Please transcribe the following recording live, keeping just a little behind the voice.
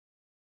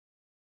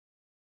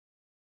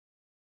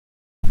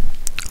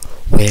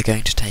We're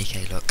going to take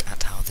a look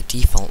at how the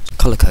default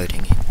color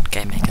coding in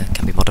GameMaker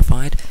can be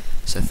modified.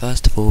 So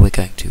first of all, we're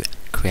going to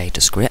create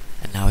a script,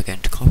 and now we're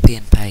going to copy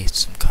and paste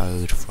some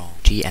code from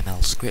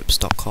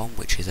GMLscripts.com,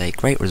 which is a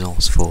great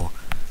resource for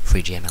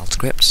free GML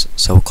scripts.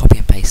 So we'll copy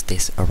and paste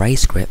this array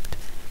script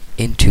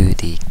into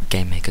the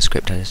GameMaker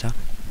script editor.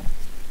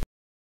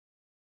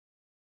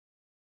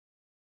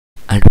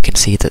 And we can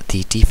see that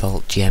the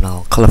default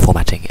GML color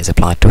formatting is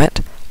applied to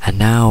it. And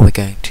now we're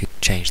going to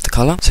change the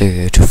color. So we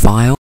go to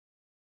File,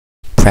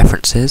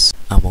 Preferences,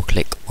 and we'll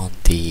click on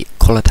the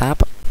Color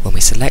tab. When we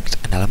select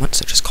an element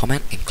such as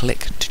comment and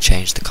click to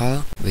change the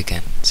color, we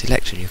can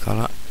select a new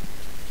color,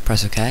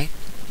 press OK,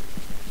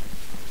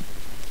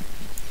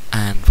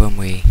 and when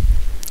we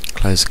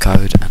close the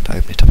code and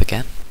open it up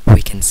again,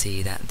 we can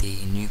see that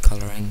the new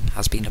coloring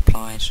has been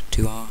applied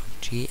to our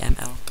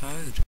GML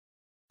code.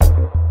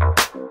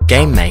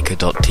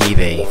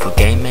 GameMaker.tv for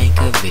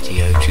GameMaker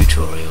video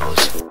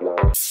tutorials.